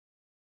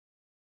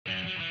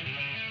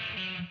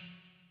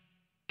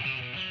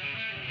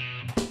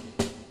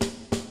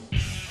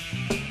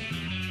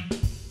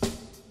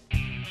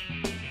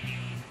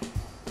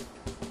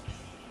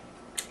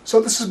So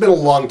this has been a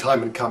long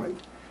time in coming.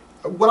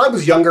 When I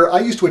was younger,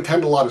 I used to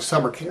attend a lot of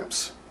summer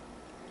camps.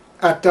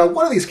 At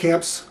one of these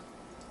camps,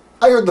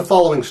 I heard the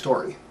following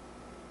story.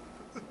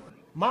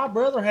 My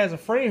brother has a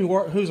friend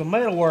who's a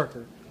metal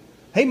worker.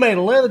 He made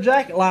a leather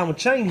jacket line with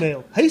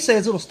chainmail. He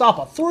says it'll stop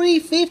a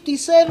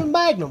 .357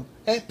 Magnum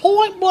at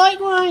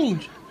point-blank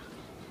range.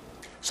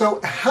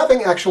 So,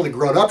 having actually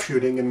grown up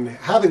shooting and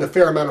having a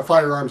fair amount of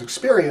firearms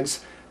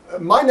experience,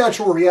 my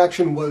natural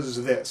reaction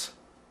was this.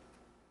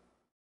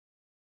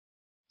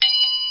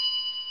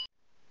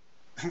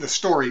 The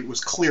story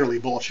was clearly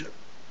bullshit.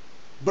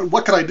 But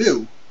what could I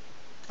do?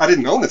 I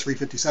didn't own a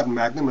 .357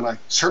 Magnum, and I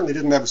certainly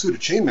didn't have a suit of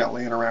chainmail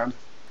laying around.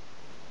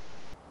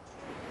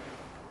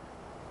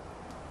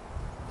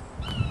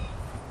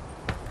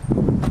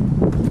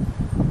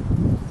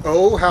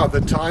 Oh, how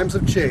the times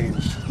have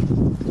changed.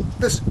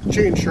 This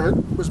chain shirt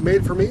was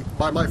made for me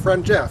by my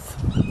friend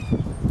Jeff.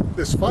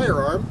 This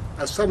firearm,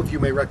 as some of you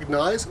may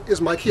recognize,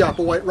 is my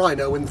Chiappa White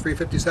Rhino in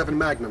 .357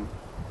 Magnum.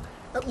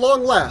 At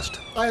long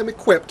last, I am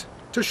equipped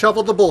to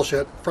shovel the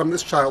bullshit from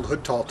this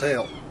childhood tall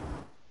tale.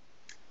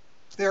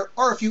 There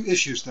are a few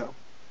issues, though.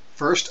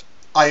 First,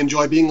 I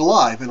enjoy being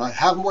alive, and I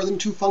have more than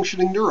 2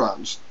 functioning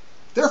neurons.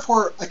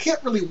 Therefore, I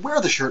can't really wear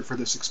the shirt for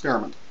this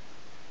experiment.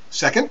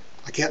 Second,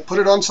 I can't put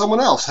it on someone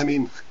else. I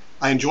mean,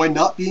 I enjoy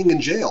not being in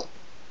jail.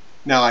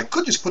 Now, I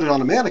could just put it on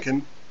a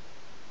mannequin,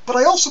 but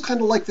I also kind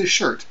of like this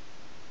shirt.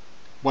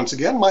 Once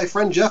again, my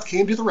friend Jeff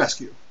came to the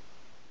rescue.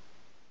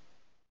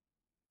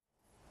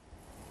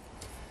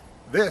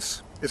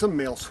 This is a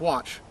male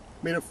swatch,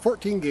 made of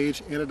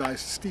 14-gauge anodized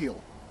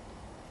steel.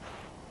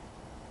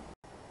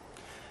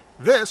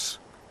 This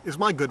is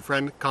my good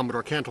friend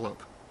Commodore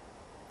Cantaloupe.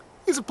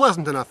 He's a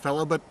pleasant enough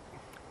fellow, but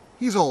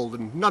he's old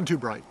and not too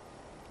bright.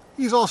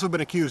 He's also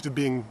been accused of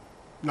being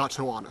not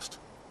so honest.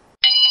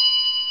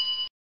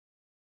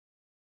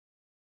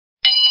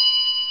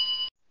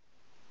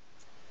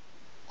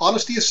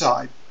 Honesty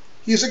aside,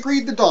 he has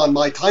agreed to don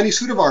my tiny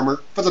suit of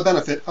armor for the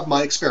benefit of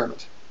my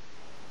experiment.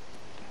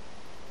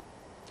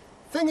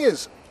 Thing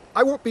is,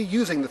 I won't be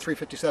using the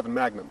 .357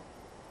 Magnum.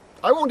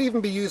 I won't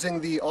even be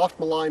using the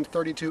oft-maligned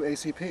 .32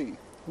 ACP.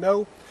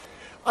 No,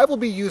 I will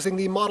be using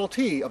the Model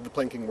T of the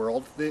plinking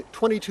world, the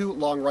 .22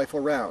 long rifle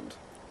round.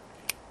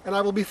 And I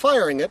will be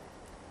firing it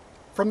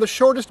from the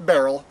shortest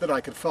barrel that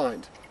I could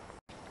find.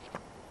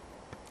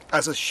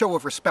 As a show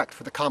of respect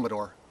for the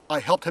Commodore, I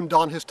helped him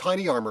don his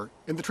tiny armor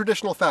in the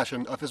traditional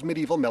fashion of his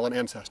medieval melon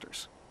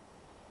ancestors.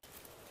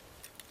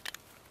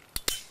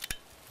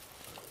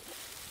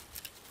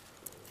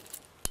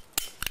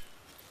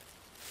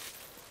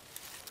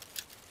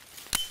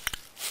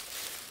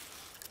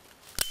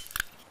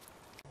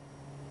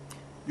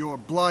 Your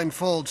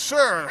blindfold,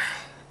 sir,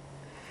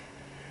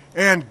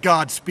 and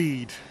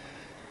Godspeed.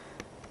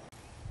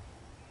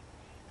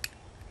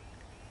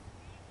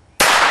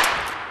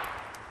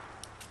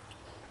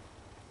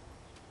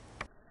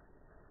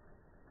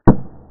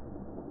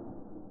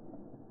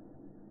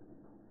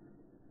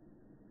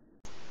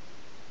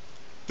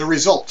 The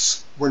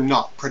results were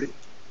not pretty.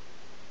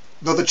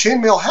 Though the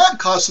chainmail had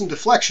caused some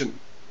deflection,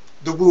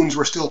 the wounds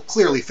were still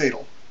clearly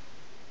fatal.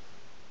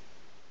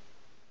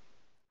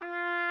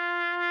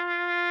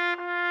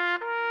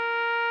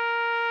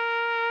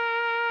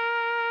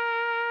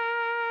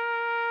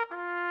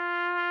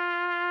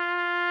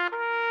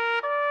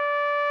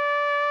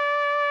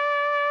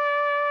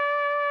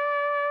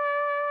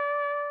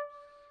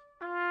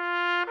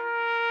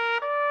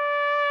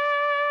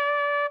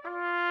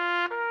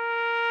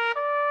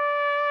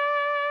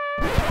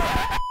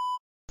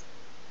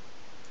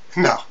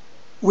 No,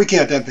 we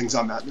can't end things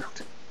on that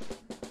note.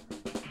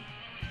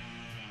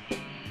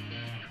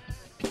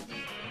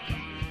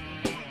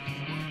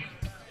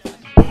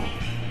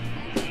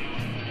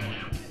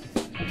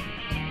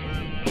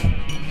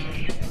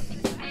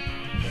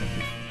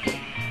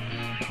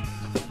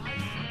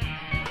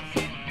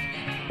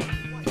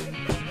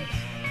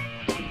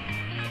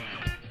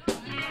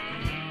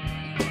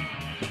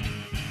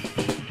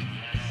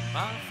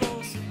 My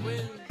force of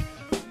will